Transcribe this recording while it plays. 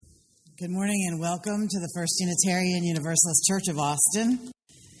Good morning and welcome to the First Unitarian Universalist Church of Austin.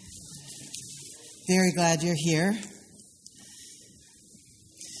 Very glad you're here.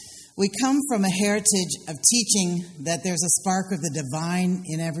 We come from a heritage of teaching that there's a spark of the divine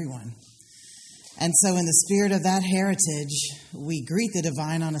in everyone. And so in the spirit of that heritage, we greet the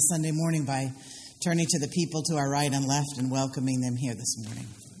divine on a Sunday morning by turning to the people to our right and left and welcoming them here this morning.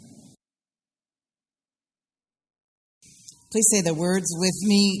 Please say the words with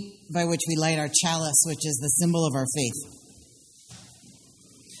me by which we light our chalice, which is the symbol of our faith.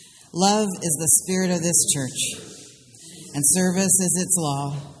 Love is the spirit of this church, and service is its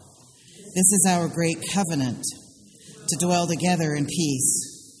law. This is our great covenant, to dwell together in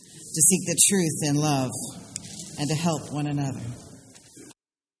peace, to seek the truth in love, and to help one another.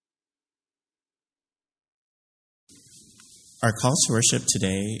 Our call to worship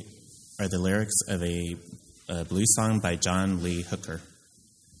today are the lyrics of a blues song by John Lee Hooker.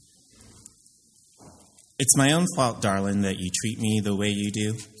 It's my own fault, darling, that you treat me the way you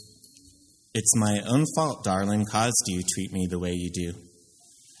do. It's my own fault, darling, caused you treat me the way you do.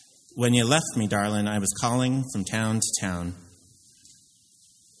 When you left me, darling, I was calling from town to town.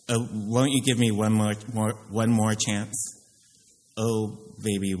 Oh, won't you give me one more chance? Oh,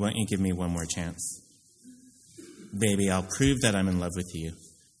 baby, won't you give me one more chance? Baby, I'll prove that I'm in love with you.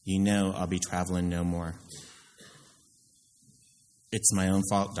 You know I'll be traveling no more. It's my own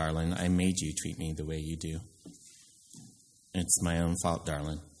fault, darling, I made you treat me the way you do. It's my own fault,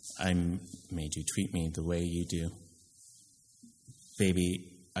 darling, I made you treat me the way you do. Baby,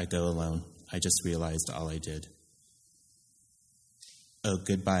 I go alone. I just realized all I did. Oh,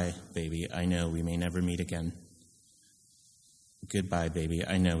 goodbye, baby, I know we may never meet again. Goodbye, baby,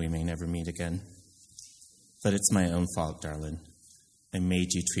 I know we may never meet again. But it's my own fault, darling. I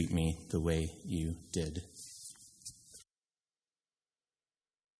made you treat me the way you did.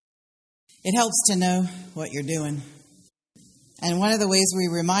 It helps to know what you're doing. And one of the ways we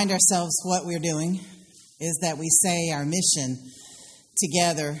remind ourselves what we're doing is that we say our mission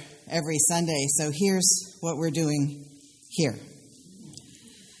together every Sunday. So here's what we're doing here.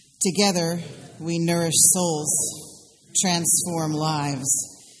 Together, we nourish souls, transform lives,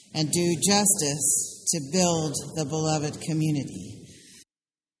 and do justice to build the beloved community.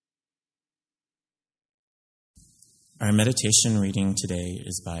 Our meditation reading today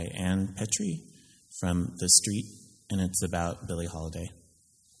is by Anne Petrie from The Street, and it's about Billie Holiday.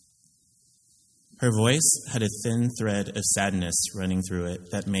 Her voice had a thin thread of sadness running through it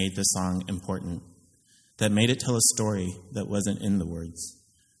that made the song important, that made it tell a story that wasn't in the words,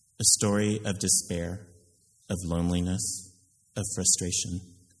 a story of despair, of loneliness, of frustration.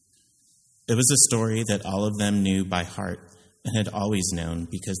 It was a story that all of them knew by heart and had always known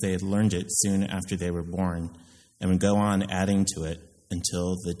because they had learned it soon after they were born and would go on adding to it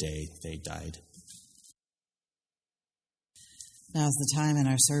until the day they died. Now is the time in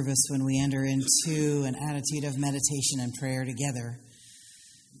our service when we enter into an attitude of meditation and prayer together,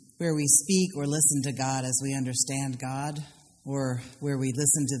 where we speak or listen to God as we understand God, or where we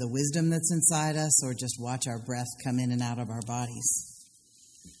listen to the wisdom that's inside us, or just watch our breath come in and out of our bodies.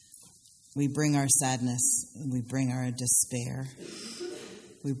 We bring our sadness, and we bring our despair.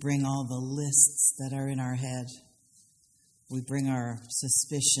 We bring all the lists that are in our head. We bring our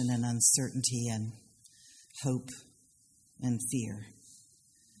suspicion and uncertainty and hope and fear.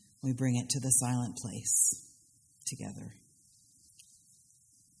 We bring it to the silent place together.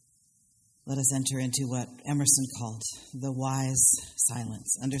 Let us enter into what Emerson called the wise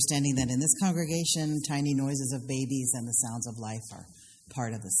silence, understanding that in this congregation, tiny noises of babies and the sounds of life are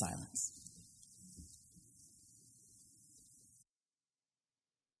part of the silence.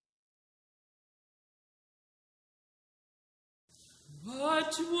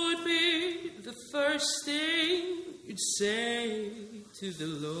 What would be the first thing you'd say to the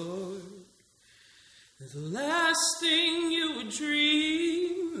Lord? The last thing you would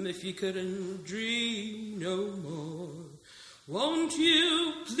dream if you couldn't dream no more? Won't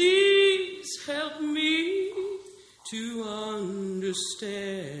you please help me to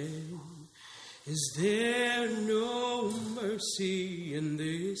understand? Is there no mercy in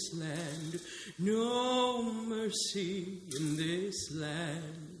this land? No mercy in this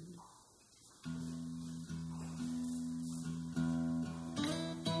land.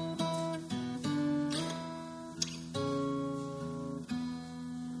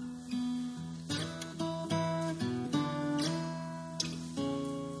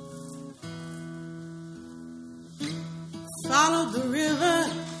 Followed the river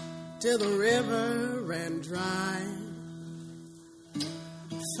till the river ran dry.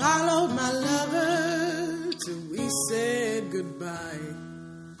 Followed my lover till we said goodbye.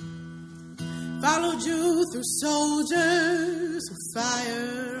 Followed you through soldiers of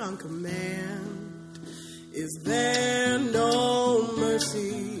fire on command. Is there no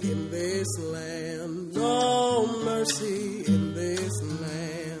mercy in this land? No mercy in this land.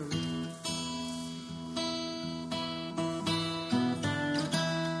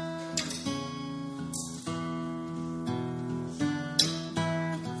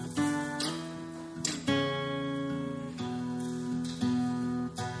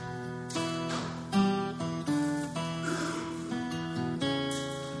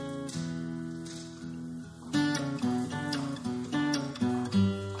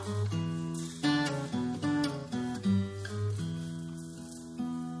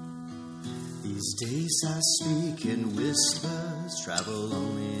 These days I speak in whispers, travel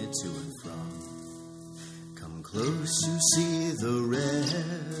only to and from. Come close, you see the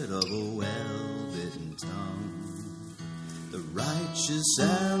red of a well-bitten tongue. The righteous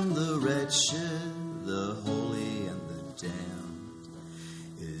and the wretched, the holy and the damned.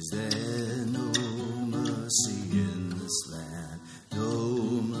 Is there no mercy in this land?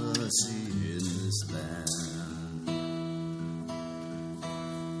 No mercy in this land.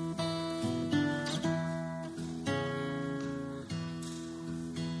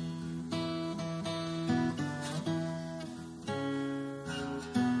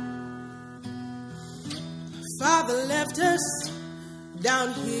 Father left us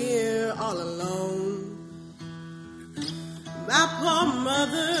down here all alone. My poor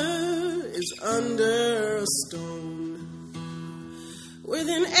mother is under a stone, with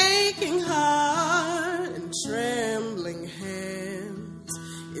an aching heart and trembling hands.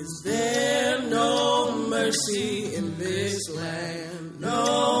 Is there no mercy in this land?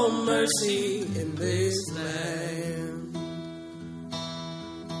 No mercy in this land.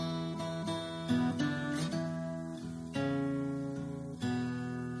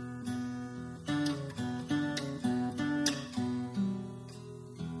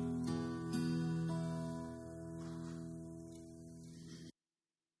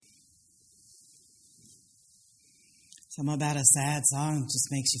 Something about a sad song just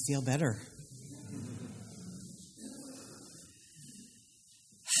makes you feel better.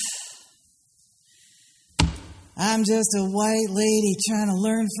 I'm just a white lady trying to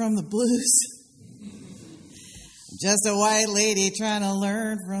learn from the blues. Just a white lady trying to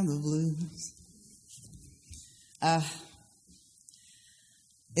learn from the blues.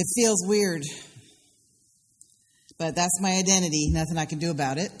 It feels weird, but that's my identity. Nothing I can do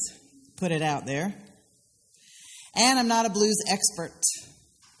about it. Put it out there. And I'm not a blues expert,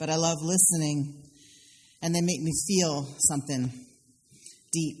 but I love listening, and they make me feel something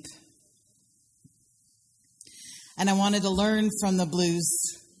deep. And I wanted to learn from the blues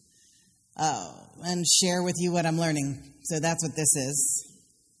and share with you what I'm learning. So that's what this is.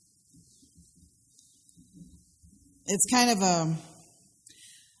 It's kind of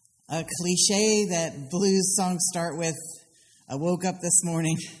a cliche that blues songs start with, I woke up this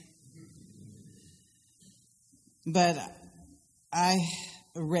morning. But I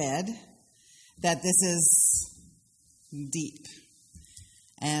read that this is deep.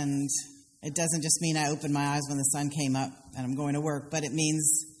 And it doesn't just mean I opened my eyes when the sun came up and I'm going to work, but it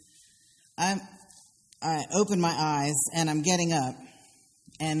means I open my eyes and I'm getting up,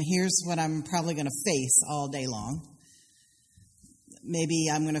 and here's what I'm probably going to face all day long. Maybe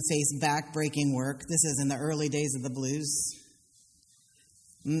I'm going to face back-breaking work. This is in the early days of the blues.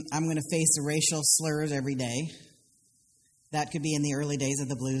 I'm going to face the racial slurs every day. That could be in the early days of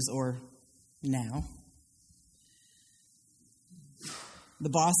the blues or now. The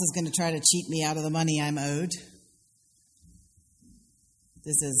boss is going to try to cheat me out of the money I'm owed.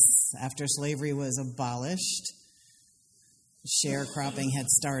 This is after slavery was abolished. Sharecropping had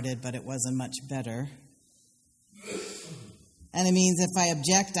started, but it wasn't much better. And it means if I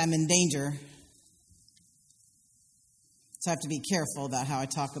object, I'm in danger. So I have to be careful about how I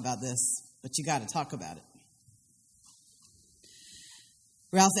talk about this, but you got to talk about it.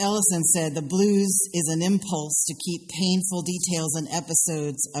 Ralph Ellison said, the blues is an impulse to keep painful details and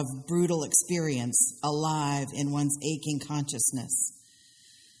episodes of brutal experience alive in one's aching consciousness,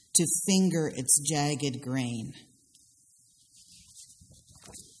 to finger its jagged grain.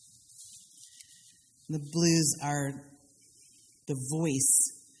 The blues are the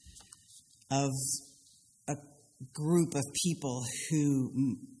voice of a group of people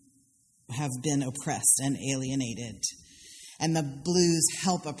who have been oppressed and alienated. And the blues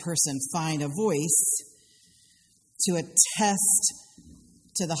help a person find a voice to attest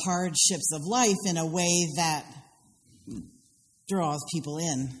to the hardships of life in a way that draws people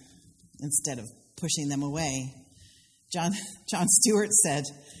in instead of pushing them away. John Stewart said,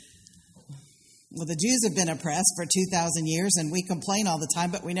 Well, the Jews have been oppressed for 2,000 years, and we complain all the time,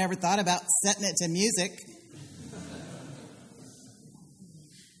 but we never thought about setting it to music.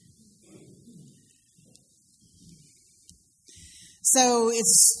 So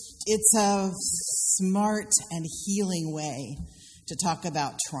it's a smart and healing way to talk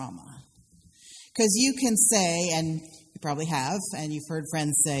about trauma. Because you can say, and you probably have, and you've heard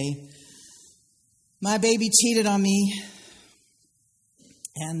friends say, my baby cheated on me,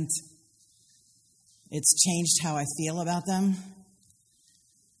 and it's changed how I feel about them,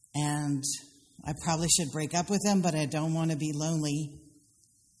 and I probably should break up with them, but I don't want to be lonely.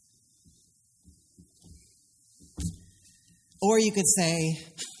 Or you could say,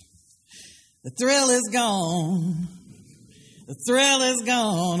 the thrill is gone. The thrill is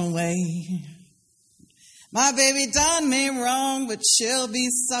gone away. My baby done me wrong, but she'll be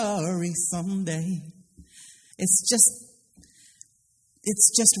sorry someday. It's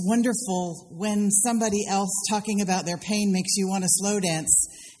just wonderful when somebody else talking about their pain makes you want to slow dance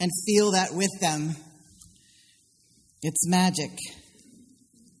and feel that with them. It's magic.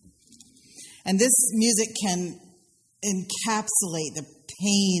 And this music can encapsulate the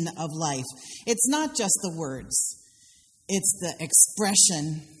pain of life. It's not just the words. It's the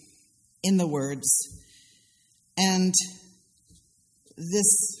expression in the words. And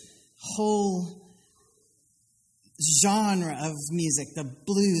this whole genre of music, the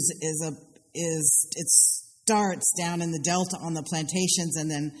blues, it starts down in the Delta on the plantations, and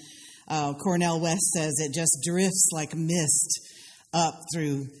then Cornell West says it just drifts like mist up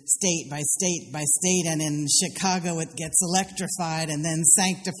through state by state by state, and in Chicago it gets electrified and then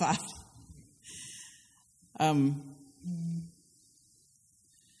sanctified.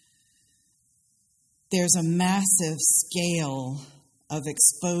 There's a massive scale of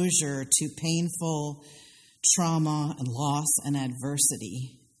exposure to painful trauma and loss and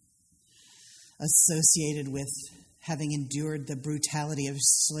adversity associated with having endured the brutality of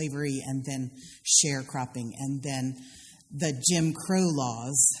slavery and then sharecropping and then the Jim Crow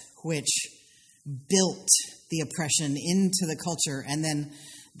laws, which built the oppression into the culture, and then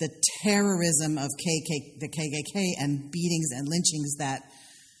the terrorism of the KKK and beatings and lynchings that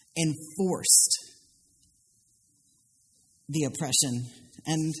enforced the oppression,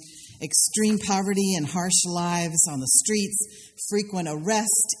 and extreme poverty and harsh lives on the streets, frequent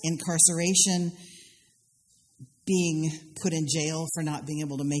arrest, incarceration, being put in jail for not being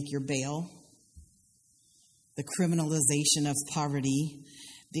able to make your bail, the criminalization of poverty,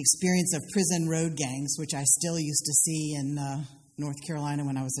 the experience of prison road gangs, which I still used to see in North Carolina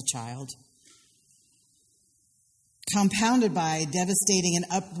when I was a child, compounded by devastating and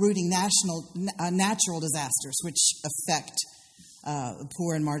uprooting natural disasters, which affect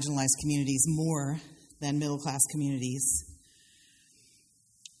poor and marginalized communities more than middle-class communities.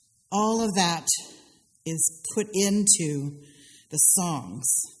 All of that is put into the songs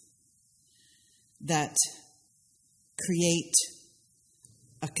that create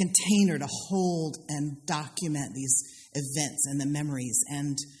a container to hold and document these events and the memories,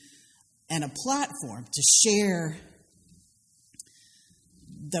 and a platform to share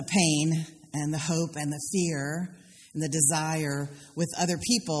the pain and the hope and the fear and the desire with other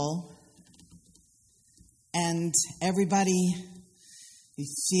people. And everybody, you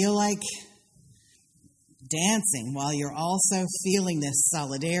feel like dancing while you're also feeling this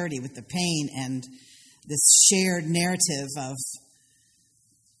solidarity with the pain and this shared narrative of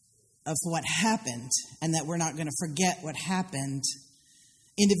what happened, and that we're not going to forget what happened,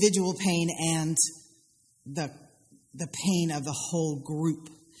 individual pain and the pain of the whole group.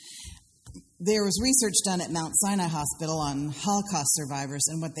 There was research done at Mount Sinai Hospital on Holocaust survivors,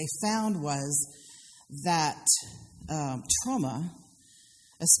 and what they found was that trauma,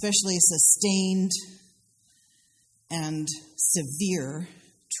 especially sustained and severe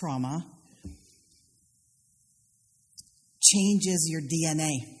trauma, changes your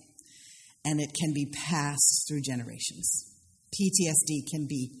DNA, and it can be passed through generations. PTSD can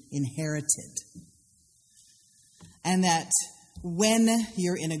be inherited. And that when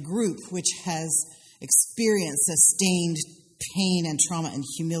you're in a group which has experienced sustained pain and trauma and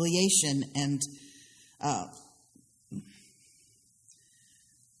humiliation and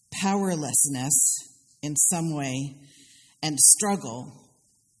powerlessness in some way and struggle,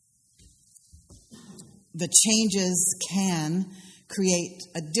 the changes can create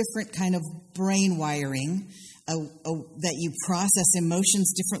a different kind of brain wiring, that you process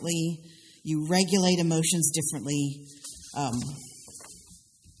emotions differently, you regulate emotions differently.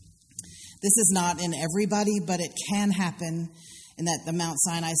 This is not in everybody, but it can happen, and that the Mount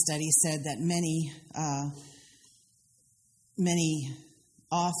Sinai study said that many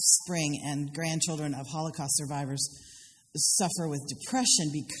offspring and grandchildren of Holocaust survivors suffer with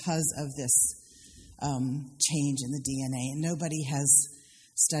depression because of this change in the DNA. And nobody has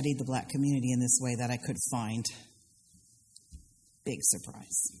studied the Black community in this way that I could find. Big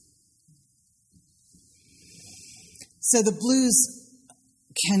surprise. So the blues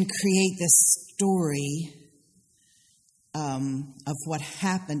can create this story of what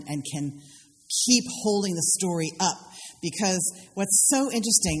happened and can keep holding the story up. Because what's so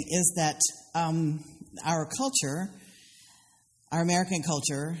interesting is that our culture, our American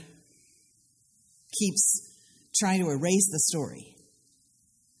culture, keeps trying to erase the story.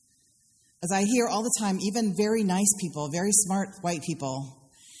 As I hear all the time, even very nice people, very smart white people,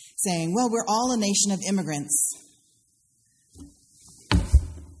 saying, well, we're all a nation of immigrants.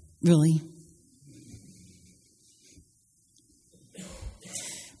 Really?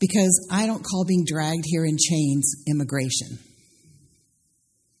 Because I don't call being dragged here in chains immigration.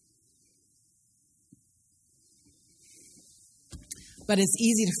 But it's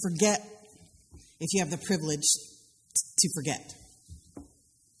easy to forget if you have the privilege to forget.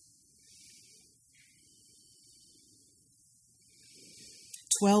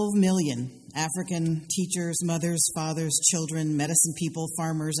 $12 million African teachers, mothers, fathers, children, medicine people,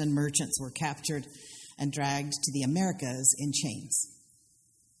 farmers, and merchants were captured and dragged to the Americas in chains.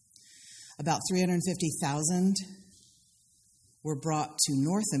 About 350,000 were brought to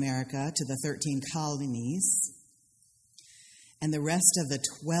North America, to the 13 colonies, and the rest of the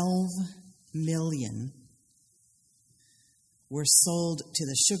 12 million were sold to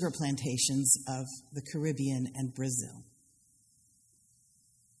the sugar plantations of the Caribbean and Brazil.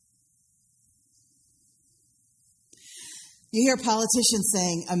 You hear politicians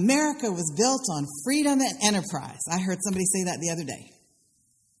saying, America was built on freedom and enterprise. I heard somebody say that the other day.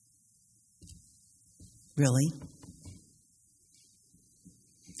 Really?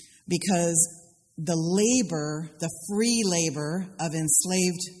 Because the labor, the free labor of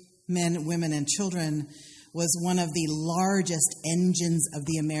enslaved men, women, and children was one of the largest engines of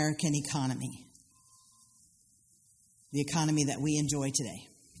the American economy. The economy that we enjoy today.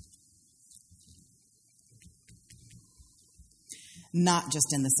 Not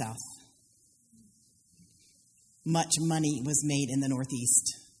just in the South. Much money was made in the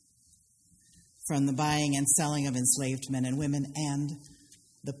Northeast from the buying and selling of enslaved men and women and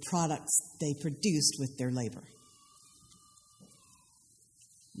the products they produced with their labor.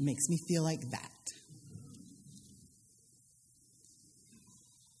 Makes me feel like that.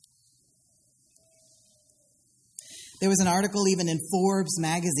 There was an article even in Forbes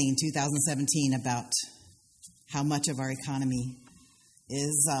magazine 2017 about how much of our economy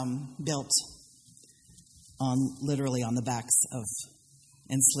is built on literally on the backs of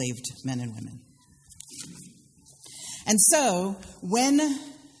enslaved men and women. And so when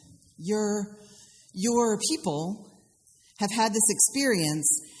your people have had this experience,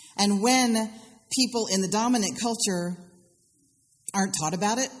 and when people in the dominant culture aren't taught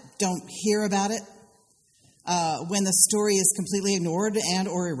about it, don't hear about it, when the story is completely ignored and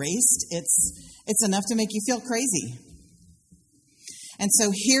or erased, it's enough to make you feel crazy. And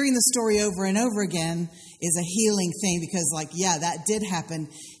so hearing the story over and over again is a healing thing because, yeah, that did happen.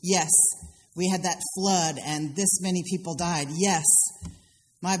 Yes, we had that flood and this many people died. Yes,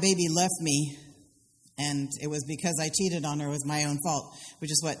 my baby left me and it was because I cheated on her. It was my own fault, which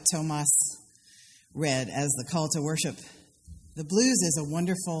is what Tomas read as the call to worship. The blues is a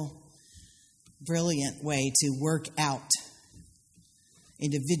wonderful, brilliant way to work out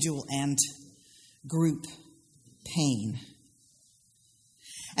individual and group pain.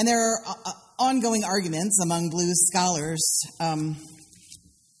 And there are ongoing arguments among blues scholars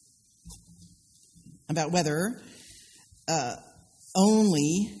about whether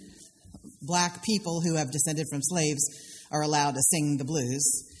only black people who have descended from slaves are allowed to sing the blues.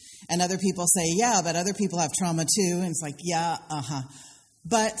 And other people say, yeah, but other people have trauma too. And it's like, yeah,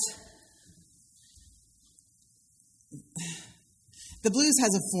 But the blues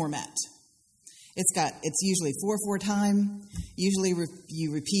has a format. It's usually 4/4 time. Usually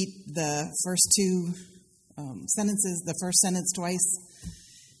you repeat the first two sentences, the first sentence twice.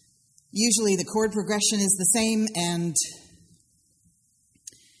 Usually the chord progression is the same, and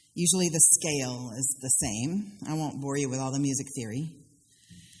usually the scale is the same. I won't bore you with all the music theory.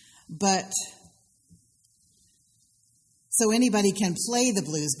 But so anybody can play the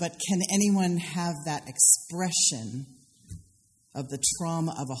blues, but can anyone have that expression of the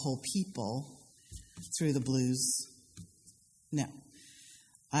trauma of a whole people through the blues? No,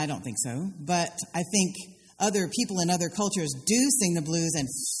 I don't think so. But I think other people in other cultures do sing the blues and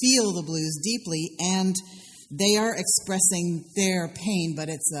feel the blues deeply, and They are expressing their pain, but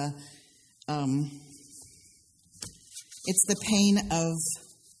it's the pain of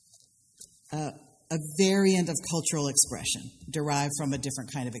a variant of cultural expression derived from a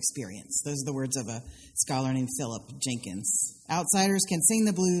different kind of experience. Those are the words of a scholar named Philip Jenkins. Outsiders can sing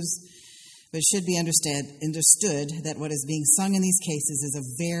the blues, but it should be understood that what is being sung in these cases is a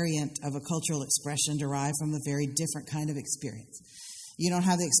variant of a cultural expression derived from a very different kind of experience. You don't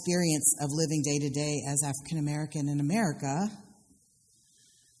have the experience of living day to day as African American in America.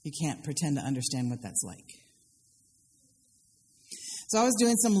 You can't pretend to understand what that's like. So I was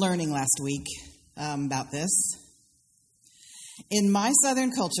doing some learning last week about this. In my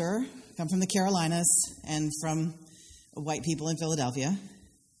Southern culture, I come from the Carolinas and from white people in Philadelphia,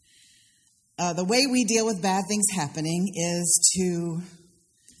 the way we deal with bad things happening is to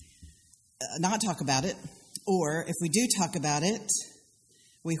not talk about it, or if we do talk about it,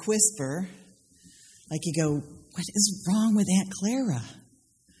 we whisper, like you go, "What is wrong with Aunt Clara?"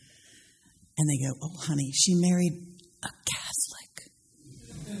 And they go, "Oh, honey, she married a Catholic."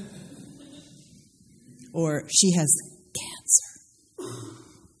 Or she has cancer.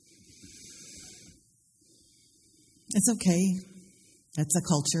 It's okay. That's a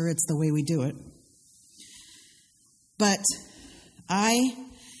culture. It's the way we do it. But I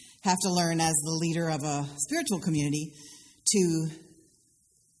have to learn as the leader of a spiritual community to,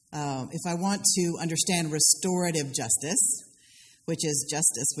 if I want to understand restorative justice, which is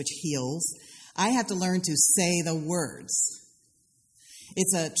justice which heals, I have to learn to say the words.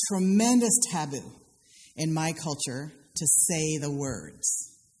 It's a tremendous taboo in my culture to say the words.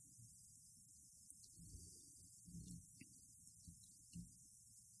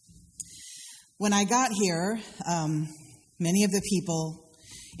 When I got here, many of the people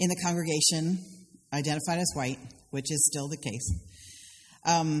in the congregation identified as white, which is still the case.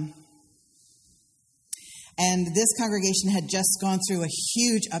 And this congregation had just gone through a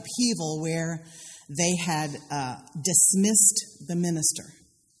huge upheaval where they had dismissed the minister.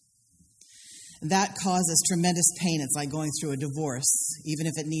 That causes tremendous pain. It's like going through a divorce. Even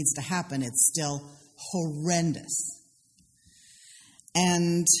if it needs to happen, it's still horrendous.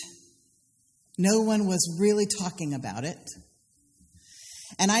 And no one was really talking about it.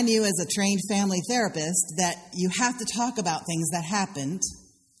 And I knew as a trained family therapist that you have to talk about things that happened.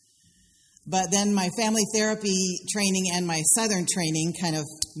 But then my family therapy training and my Southern training kind of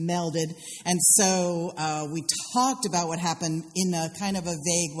melded. And so we talked about what happened in a kind of a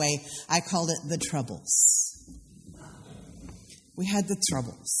vague way. I called it the troubles. We had the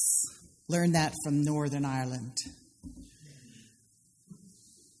troubles. Learned that from Northern Ireland.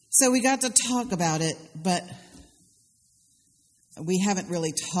 So we got to talk about it, but we haven't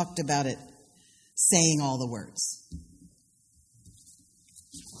really talked about it saying all the words.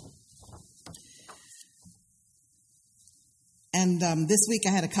 And this week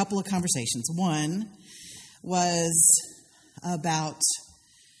I had a couple of conversations. One was about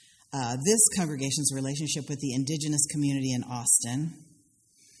this congregation's relationship with the indigenous community in Austin.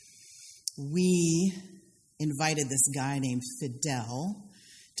 We invited this guy named Fidel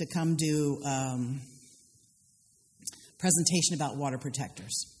to come do a presentation about water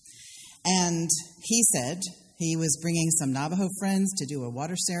protectors. And he said he was bringing some Navajo friends to do a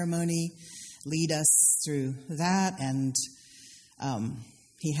water ceremony, lead us through that, and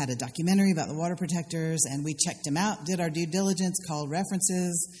he had a documentary about the water protectors, and we checked him out, did our due diligence, called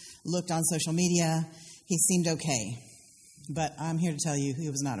references, looked on social media. He seemed okay, but I'm here to tell you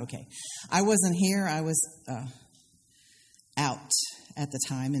he was not okay. I wasn't here. I was out at the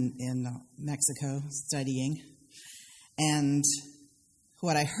time in Mexico studying, and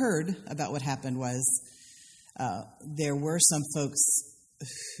what I heard about what happened was there were some folks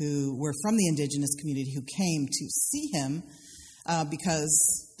who were from the indigenous community who came to see him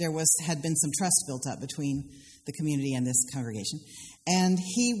because there had been some trust built up between the community and this congregation. And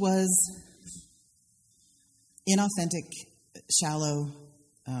he was inauthentic, shallow.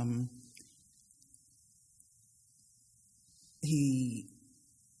 He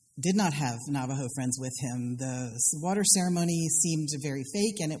did not have Navajo friends with him. The water ceremony seemed very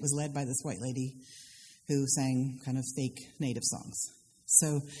fake, and it was led by this white lady who sang kind of fake native songs.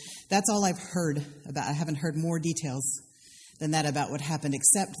 So that's all I've heard about. I haven't heard more details than that about what happened,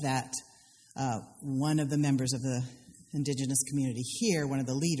 except that one of the members of the indigenous community here, one of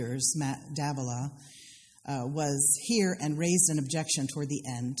the leaders, Matt Davila, was here and raised an objection toward the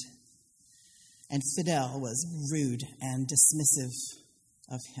end. And Fidel was rude and dismissive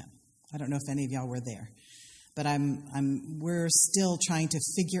of him. I don't know if any of y'all were there, but we're still trying to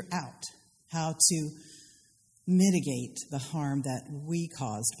figure out how to mitigate the harm that we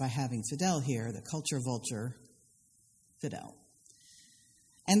caused by having Fidel here, the culture vulture, Fidel.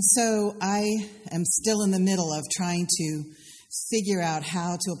 And so I am still in the middle of trying to figure out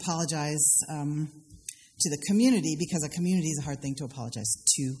how to apologize to the community, because a community is a hard thing to apologize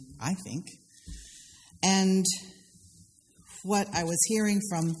to, I think. And what I was hearing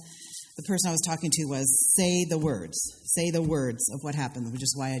from the person I was talking to was, say the words of what happened, which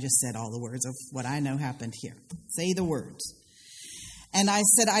is why I just said all the words of what I know happened here. Say the words. And I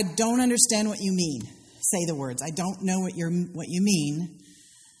said, I don't understand what you mean. Say the words. I don't know what you mean,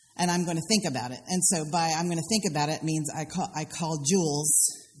 and I'm going to think about it. And so by I'm going to think about it means I called Jules,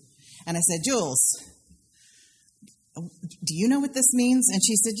 and I said, Jules, do you know what this means? And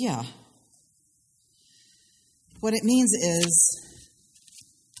she said, yeah. What it means is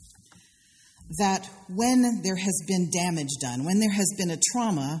that when there has been damage done, when there has been a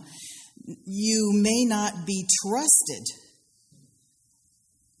trauma, you may not be trusted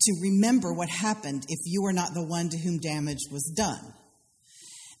to remember what happened if you are not the one to whom damage was done.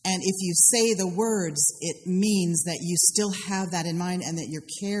 And if you say the words, it means that you still have that in mind and that you're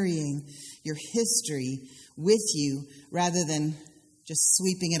carrying your history with you rather than just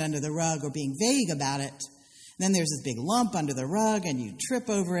sweeping it under the rug or being vague about it. And then there's this big lump under the rug and you trip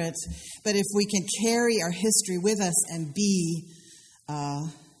over it. But if we can carry our history with us and be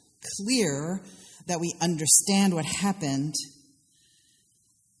clear that we understand what happened,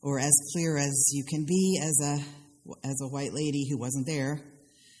 or as clear as you can be as a white lady who wasn't there,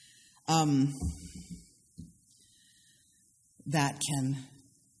 that can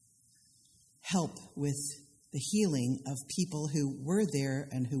help with the healing of people who were there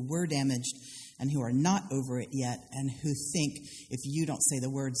and who were damaged and who are not over it yet and who think if you don't say the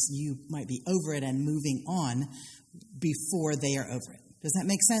words, you might be over it and moving on before they are over it. Does that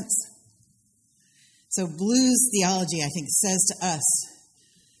make sense? So blues theology, I think, says to us,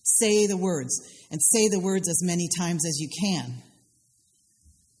 say the words, and say the words as many times as you can.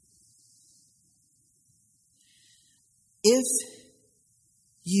 If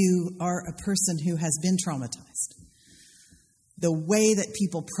you are a person who has been traumatized, the way that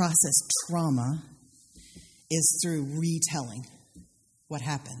people process trauma is through retelling what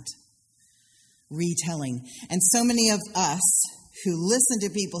happened. Retelling. And so many of us who listen to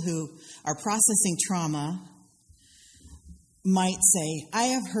people who are processing trauma might say, I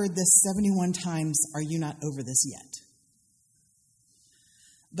have heard this 71 times, are you not over this yet?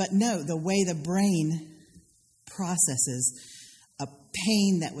 But no, the way the brain processes a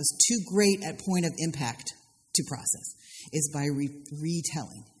pain that was too great at point of impact to process is by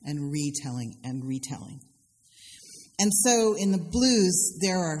retelling and retelling and retelling. And so in the blues,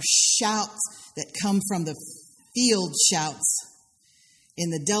 there are shouts that come from the field shouts in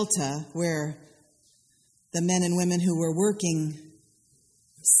the Delta where the men and women who were working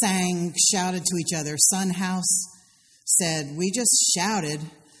sang, shouted to each other. Son House said, we just shouted.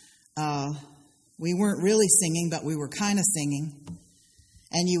 We weren't really singing, but we were kind of singing.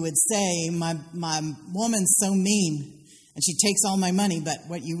 And you would say, my woman's so mean, and she takes all my money, but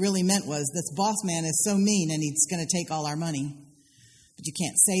what you really meant was, this boss man is so mean, and he's going to take all our money. But you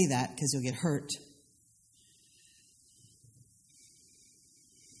can't say that because you'll get hurt.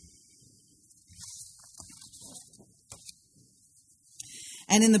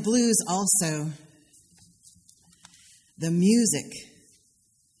 And in the blues also, the music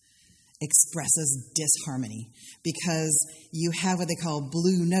expresses disharmony because you have what they call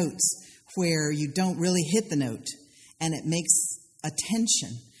blue notes where you don't really hit the note and it makes a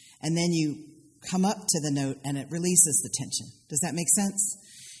tension, and then you come up to the note and it releases the tension. Does that make sense?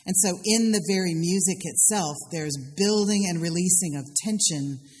 And so in the very music itself, there's building and releasing of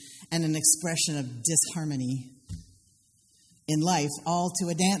tension and an expression of disharmony in life, all to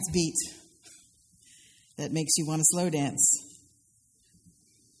a dance beat that makes you want to slow dance.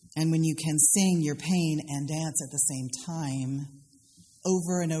 And when you can sing your pain and dance at the same time,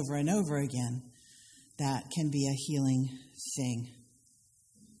 over and over and over again, that can be a healing thing.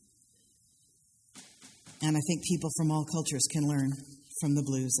 And I think people from all cultures can learn from the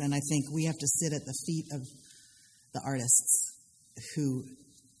blues. And I think we have to sit at the feet of the artists who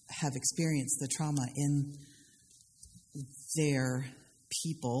have experienced the trauma in their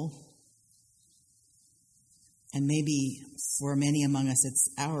people. And maybe for many among us, it's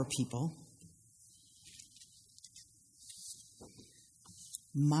our people.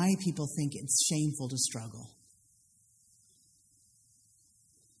 My people think it's shameful to struggle.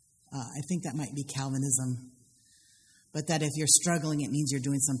 I think that might be Calvinism. But that if you're struggling, it means you're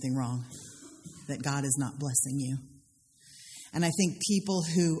doing something wrong. That God is not blessing you. And I think people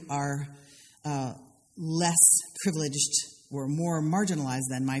who are less privileged or more marginalized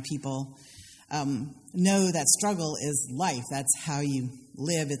than my people know that struggle is life. That's how you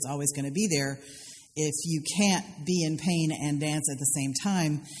live. It's always going to be there. If you can't be in pain and dance at the same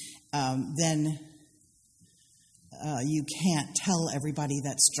time, then you can't tell everybody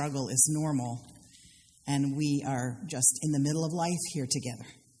that struggle is normal, and we are just in the middle of life here together.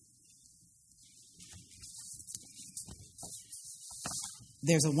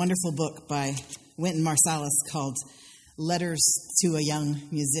 There's a wonderful book by Wynton Marsalis called Letters to a Young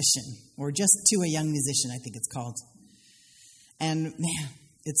Musician, or just To a Young Musician, I think it's called. And man,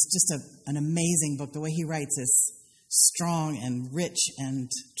 it's just an amazing book. The way he writes is strong and rich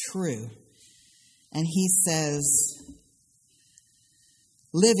and true. And he says,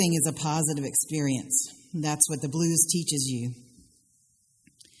 living is a positive experience. That's what the blues teaches you.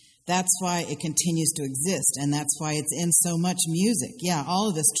 That's why it continues to exist, and that's why it's in so much music. Yeah, all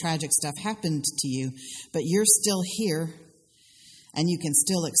of this tragic stuff happened to you, but you're still here, and you can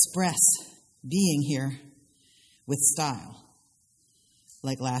still express being here with style,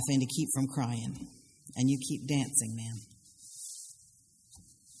 like laughing to keep from crying, and you keep dancing, man.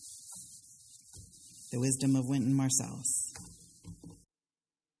 The wisdom of Wynton Marsalis.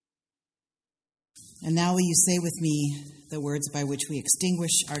 And now will you say with me the words by which we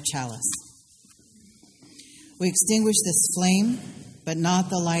extinguish our chalice? We extinguish this flame, but not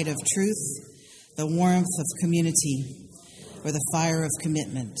the light of truth, the warmth of community, or the fire of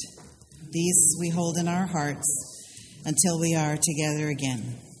commitment. These we hold in our hearts until we are together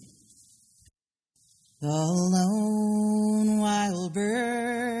again. The lone wild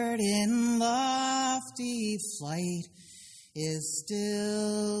bird in lofty flight is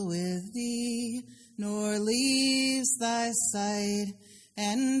still with thee, nor leaves thy sight,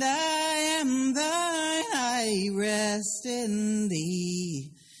 and I am thine, I rest in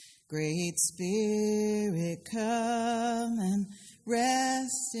thee. Great Spirit, come and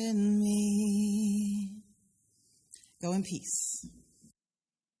rest in me. Go in peace.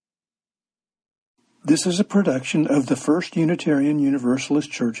 This is a production of the First Unitarian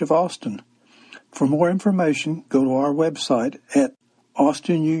Universalist Church of Austin. For more information, go to our website at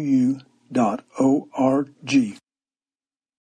austinuu.org.